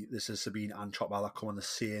obviously this is Sabine and Chopper that come on the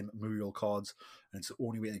same Muriel cards, and it's the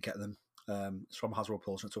only way to get them. It's from Hasbro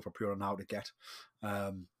Pulse, and it's over pre-order now to get.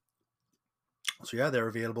 So yeah, they're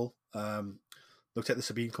available. Looks like the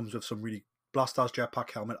Sabine comes with some really Blasters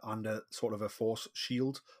jetpack helmet and a sort of a force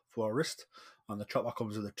shield for a wrist, and the Chopper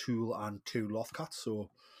comes with a tool and 2 Lothcats. So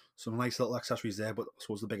some nice little accessories there, but I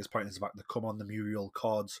suppose the biggest point is the fact they come on the Muriel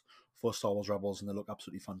cards for Star Wars Rebels, and they look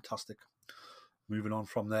absolutely fantastic. Moving on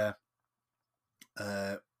from there,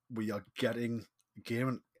 we are getting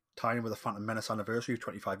game tying with the Phantom Menace anniversary of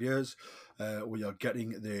 25 years. We are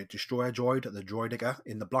getting the Destroyer Droid, the Droidica,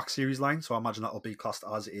 in the Black Series line, so I imagine that'll be classed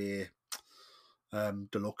as a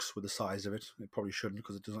deluxe with the size of it. It probably shouldn't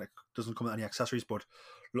because it doesn't come with any accessories, but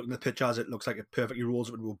looking at the pictures, it looks like it perfectly rolls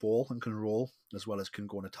up into a ball and can roll, as well as can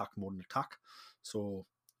go in attack mode and attack. So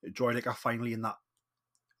Droidica finally in that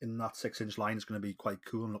 6-inch line is going to be quite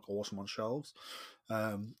cool and look awesome on shelves.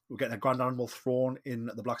 We're getting a Grand Admiral Thrawn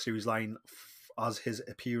in the Black Series line as his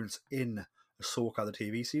appearance in Ahsoka, the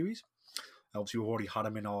TV series. Obviously, we've already had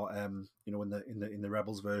him in our in the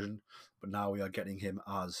Rebels version, but now we are getting him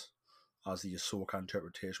as the Ahsoka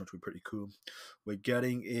interpretation, which would be pretty cool. We're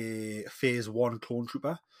getting a Phase 1 Clone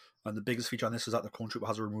Trooper, and the biggest feature on this is that the Clone Trooper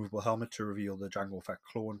has a removable helmet to reveal the Jango Fett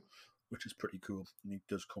clone, which is pretty cool. And he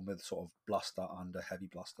does come with sort of blaster and a heavy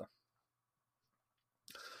blaster.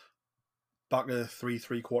 back to the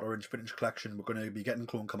 3.75 inch vintage collection, we're going to be getting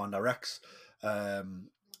Clone Commander Rex.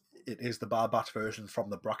 It is the Bad Batch version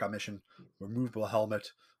from the Braca mission. Removable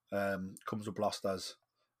helmet. Comes with blasters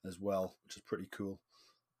as well, which is pretty cool.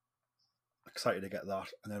 Excited to get that.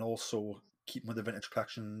 And then also, keeping with the vintage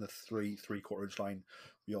collection, the 3.75 inch line,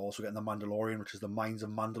 we're also getting the Mandalorian, which is the Mines of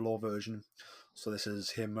Mandalore version. So this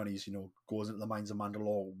is him and he's, goes into the Mines of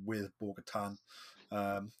Mandalore with Bo-Katan.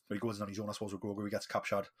 He goes in on his own, I suppose, with Grogu. He gets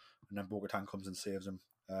captured, and then Bo-Katan comes and saves him.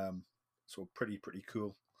 So pretty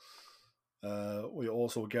cool. We're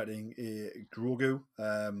also getting a Grogu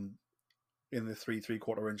in the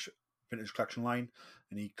 3.75 inch vintage collection line,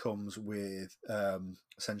 and he comes with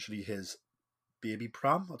essentially his baby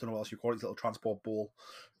pram. I don't know what else you call it, his little transport bowl,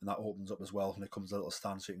 and that opens up as well, and it comes with a little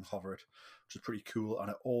stand so you can hover it, which is pretty cool. And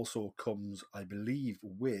it also comes, I believe,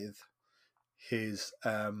 with his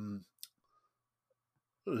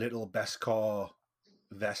little Beskar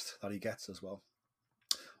vest that he gets as well.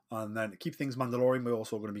 And then to keep things Mandalorian, we're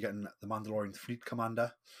also going to be getting the Mandalorian Fleet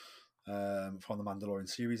Commander from the Mandalorian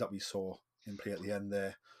series that we saw in play at the end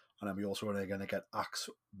there. And then we also are going to get Axe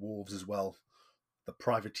Wolves as well, the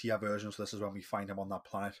privateer version. So this is when we find him on that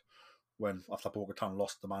planet, when after Bo-Katan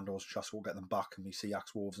lost the Mandos, she has to go get them back, and we see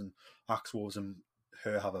Axe Wolves and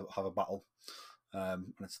her have a battle.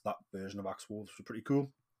 And it's that version of Axe Wolves, which is pretty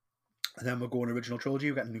cool. And then we're going original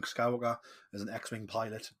trilogy. We're getting Luke Skywalker as an X-Wing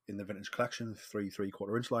pilot in the vintage collection,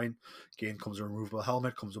 3.75 inch line. Again, comes with a removable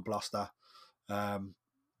helmet, comes with blaster. And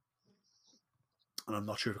I'm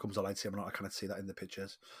not sure if it comes with a lightsaber or not. I can't see that in the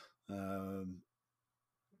pictures. So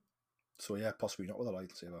yeah, possibly not with a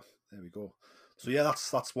lightsaber. There we go. So yeah,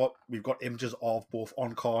 that's what we've got images of both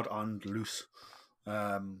on card and loose,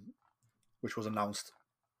 which was announced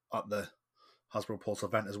at the Hasbro Pulse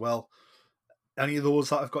event as well. Any of those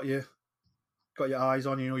that have got your eyes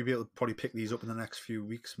on, you'll be able to probably pick these up in the next few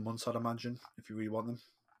weeks, months, I'd imagine, if you really want them.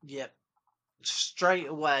 Yep. Straight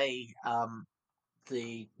away,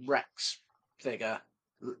 the Rex figure,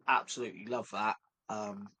 absolutely love that.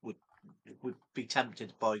 Would be tempted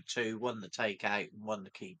to buy two, one to take out and one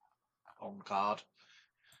to keep on card.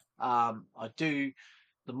 I do.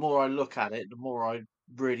 The more I look at it, the more I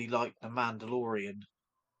really like the Mandalorian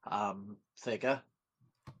figure,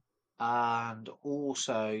 and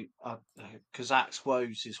also because Axe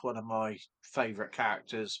Woes is one of my favourite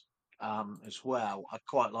characters as well. I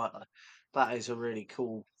quite like that. That is a really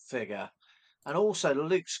cool figure, and also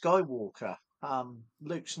Luke Skywalker.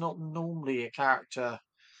 Luke's not normally a character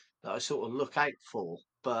that I sort of look out for,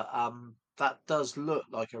 but that does look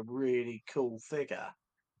like a really cool figure.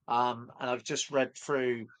 And I've just read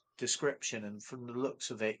through description, and from the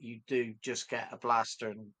looks of it, you do just get a blaster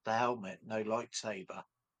and the helmet, no lightsaber.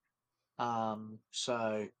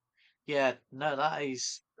 So yeah, no, that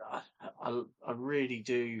is I really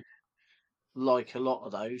do like a lot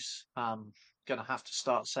of those. Gonna have to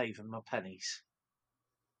start saving my pennies.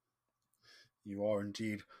 You are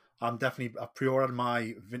indeed. I pre-ordered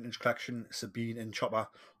my vintage collection, Sabine and Chopper.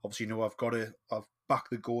 Obviously, I've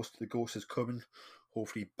backed the Ghost. The Ghost is coming.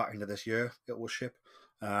 Hopefully, back into this year, it will ship.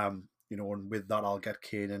 And with that, I'll get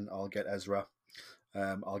Kanan, I'll get Ezra,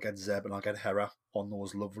 I'll get Zeb, and I'll get Hera on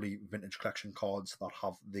those lovely vintage collection cards that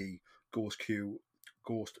have the Ghost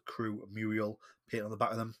Crew Muriel paint on the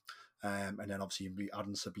back of them. And then obviously you'll be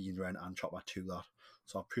adding Sabine, Wren, and Chopper to that.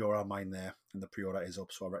 So I'll pre-order mine there, and the pre-order is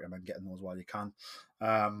up, so I recommend getting those while you can.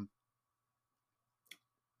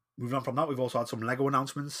 Moving on from that, we've also had some Lego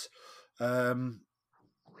announcements. So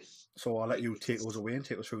I'll let you take those away and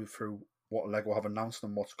take us through what Lego have announced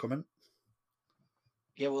and what's coming.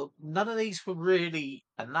 Yeah, well, none of these were really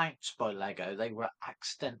announced by Lego. They were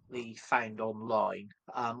accidentally found online.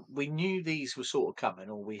 We knew these were sort of coming,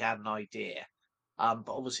 or we had an idea. But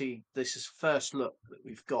obviously, this is the first look that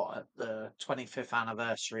we've got at the 25th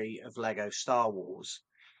anniversary of Lego Star Wars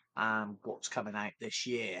and what's coming out this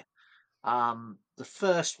year. The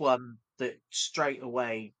first one that straight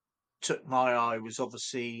away took my eye was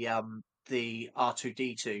obviously the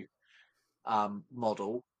R2D2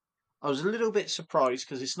 model. I was a little bit surprised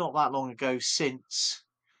because it's not that long ago since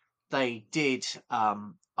they did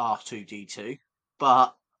R2D2,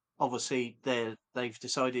 but obviously they've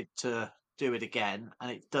decided to do it again, and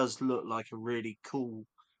it does look like a really cool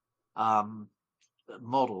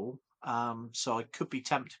model. So I could be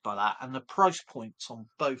tempted by that, and the price points on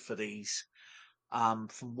both of these,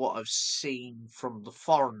 from what I've seen from the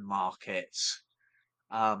foreign markets,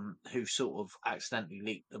 who sort of accidentally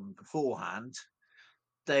leaked them beforehand,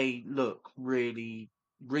 they look really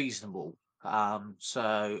reasonable.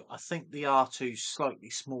 So I think the R2 is slightly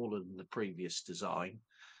smaller than the previous design.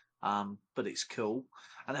 but it's cool.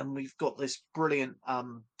 And then we've got this brilliant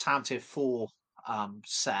Tantive 4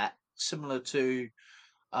 set, similar to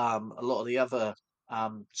a lot of the other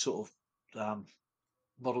sort of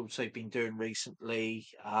models they've been doing recently.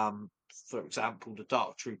 For example, the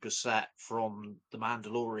Dark Trooper set from The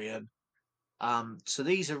Mandalorian. So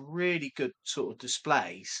these are really good sort of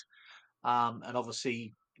displays. And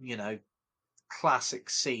obviously, classic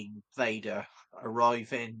scene Vader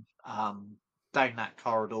arriving down that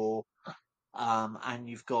corridor. And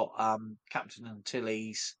you've got Captain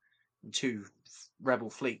Antilles and two Rebel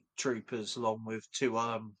Fleet troopers, along with two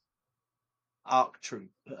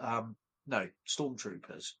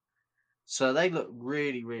stormtroopers. So they look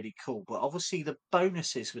really, really cool. But obviously, the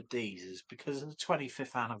bonuses with these is because of the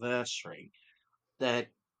 25th anniversary, they're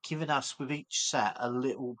giving us with each set a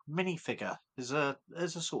little minifigure as a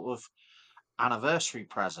sort of anniversary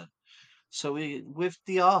present. So with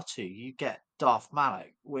the R2, you get Darth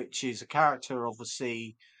Malak, which is a character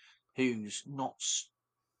obviously who's not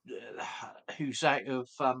who's out of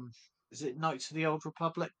is it Knights of the Old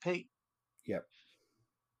Republic, Pete? Yep.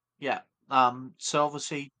 Yeah. So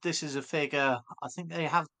obviously this is a figure I think they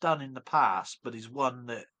have done in the past, but is one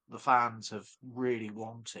that the fans have really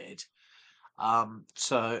wanted.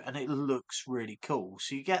 And it looks really cool.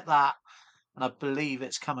 So you get that, and I believe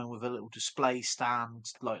it's coming with a little display stand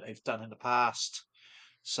like they've done in the past.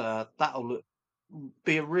 So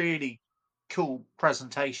be a really cool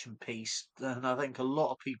presentation piece, and I think a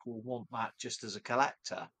lot of people want that just as a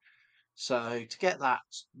collector. So to get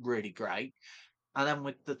that's really great. And then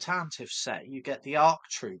with the Tantive set, you get the Arc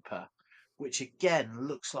Trooper, which again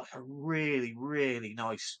looks like a really, really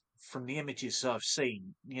nice, from the images I've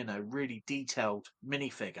seen, really detailed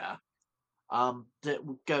minifigure that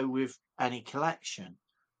would go with any collection.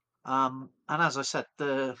 And as I said,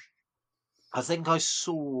 I think I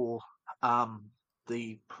saw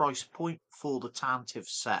the price point for the Tantive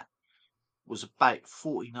set was about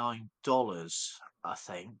 $49, I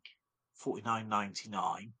think,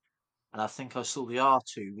 49.99, and I think I saw the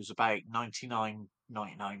R2 was about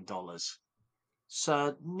 $99.99.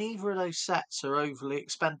 So neither of those sets are overly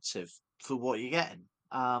expensive for what you're getting.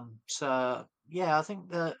 So yeah, I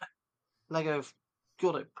think that Lego have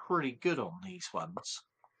got it pretty good on these ones.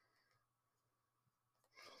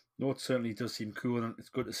 No, it certainly does seem cool, and it's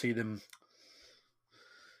good to see them,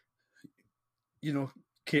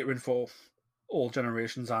 catering for all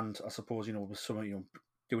generations. And I suppose, with some,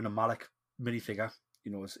 doing a Malik minifigure,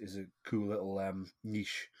 is a cool little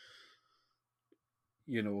niche,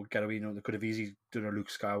 getaway. They could have easily done a Luke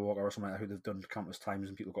Skywalker or something like that, who they've done countless times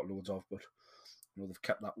and people got loads of, but they've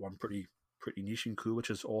kept that one pretty niche and cool, which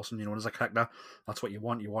is awesome. As a collector, that's what you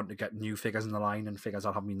want. You want to get new figures in the line, and figures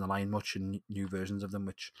that haven't been in the line much, and new versions of them,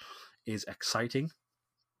 which is exciting.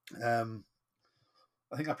 I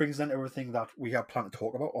think that brings in everything that we have planned to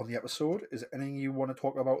talk about on the episode. Is there anything you want to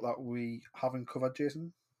talk about that we haven't covered,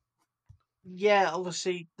 Jason? Yeah,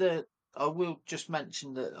 obviously I will just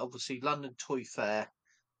mention that obviously London Toy Fair,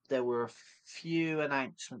 there were a few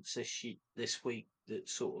announcements this week that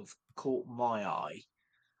sort of caught my eye.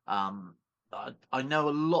 I know a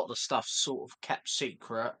lot of stuff sort of kept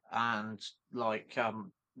secret and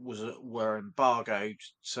were embargoed,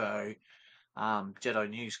 so Jedi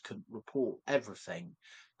News couldn't report everything.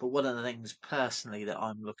 But one of the things personally that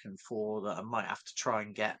I'm looking for that I might have to try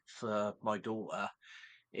and get for my daughter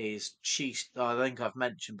is I think I've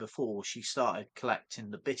mentioned before, she started collecting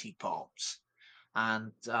the Bitty Pops,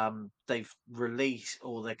 and they've released,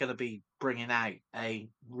 or they're going to be bringing out, a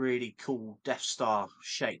really cool Death Star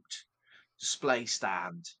shaped display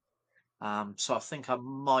stand. So I think I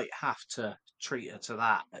might have to treat her to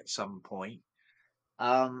that at some point.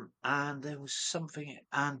 And there was something,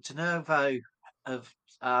 and De Novo of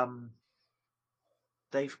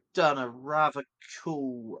they've done a rather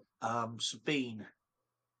cool Sabine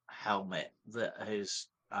helmet that has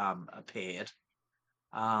appeared.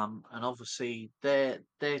 And obviously they're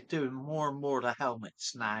doing more and more of the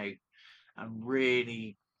helmets now, and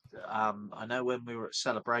really, I know when we were at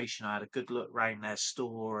Celebration, I had a good look round their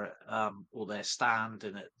store, or their stand,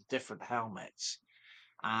 and at the different helmets.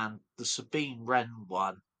 And the Sabine Wren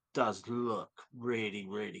one does look really,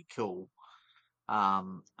 really cool.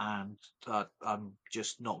 And I'm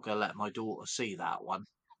just not going to let my daughter see that one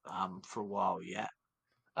for a while yet.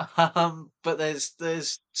 But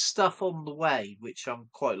there's stuff on the way which I'm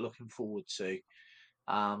quite looking forward to.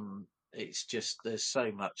 It's just there's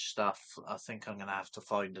so much stuff. I think I'm going to have to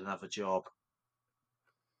find another job.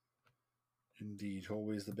 Indeed,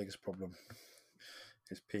 always the biggest problem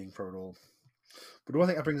is paying for it all. But I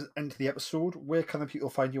think that brings us into the episode. Where can the people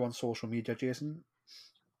find you on social media, Jason?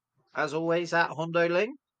 As always, at Hondo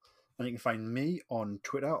Ling. And you can find me on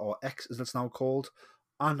Twitter, or X as it's now called,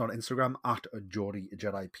 and on Instagram at Geordie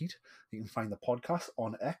Jedi Pete. You can find the podcast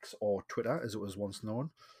on X or Twitter as it was once known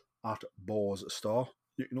at Boars Star.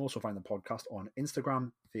 You can also find the podcast on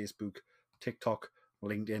Instagram, Facebook, TikTok,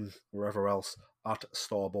 LinkedIn, wherever else at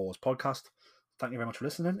Star Boars Podcast. Thank you very much for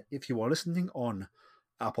listening. If you are listening on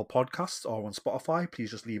Apple Podcasts or on Spotify, please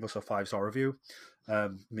just leave us a 5-star review.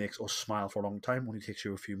 Makes us smile for a long time. Only takes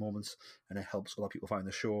you a few moments, and it helps other people find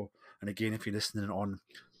the show. And again, if you're listening on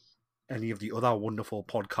any of the other wonderful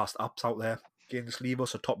podcast apps out there, again, just leave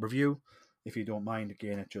us a top review if you don't mind.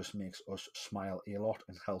 Again, it just makes us smile a lot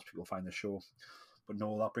and helps people find the show. But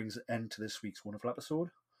no, that brings an end to this week's wonderful episode.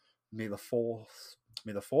 May the Force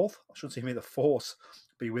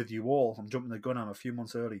be with you all. I'm jumping the gun. I'm a few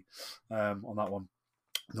months early on that one.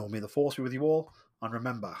 No, may the Force be with you all. And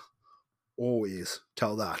remember, always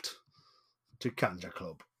tell that to Kanja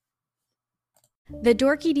Club. The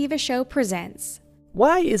Dorky Diva Show presents...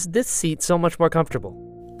 Why is this seat so much more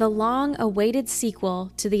comfortable? The long-awaited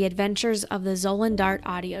sequel to the adventures of the Zolan Dart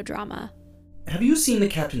audio drama. Have you seen the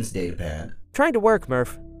captain's datapad? Trying to work,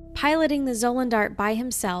 Murph. Piloting the Zolan Dart by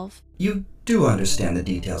himself. You do understand the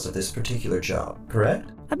details of this particular job,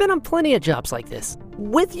 correct? I've been on plenty of jobs like this.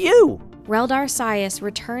 With you! Reldar Sias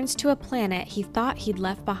returns to a planet he thought he'd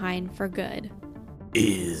left behind for good.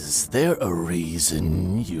 Is there a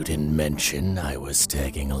reason you didn't mention I was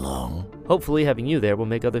tagging along? Hopefully having you there will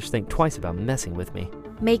make others think twice about messing with me.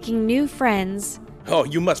 Making new friends. Oh,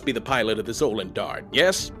 you must be the pilot of the Zolan Dart,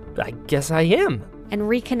 yes? I guess I am. And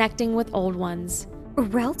reconnecting with old ones.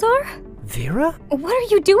 Reldar? Vera? What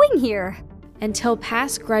are you doing here? Until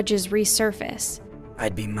past grudges resurface.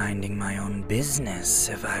 I'd be minding my own business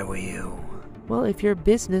if I were you. Well, if your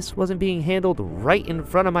business wasn't being handled right in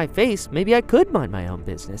front of my face, maybe I could mind my own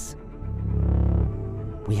business.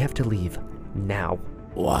 We have to leave now.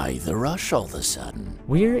 Why the rush all of a sudden?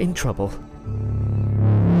 We're in trouble.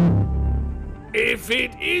 If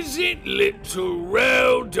it isn't little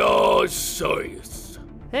Reldar Sias.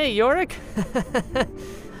 Hey, Yorick.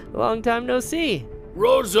 Long time no see.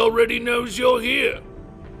 Roz already knows you're here.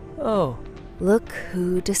 Oh. Look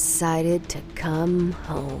who decided to come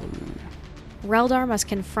home. Reldar must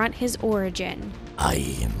confront his origin.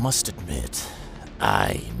 I must admit,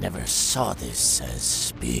 I never saw this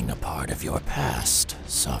as being a part of your past,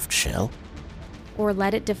 Softshell. Or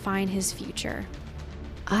let it define his future.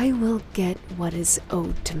 I will get what is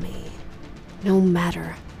owed to me, no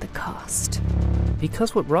matter the cost.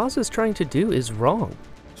 Because what Roz is trying to do is wrong.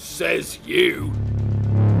 Says you.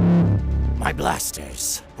 My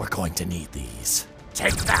blasters. We're going to need these.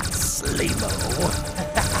 Take that, Sleemo.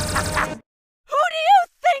 Who do you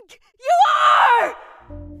think you are?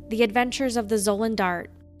 The Adventures of the Zolan Dart,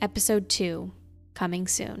 Episode 2, coming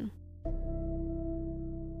soon.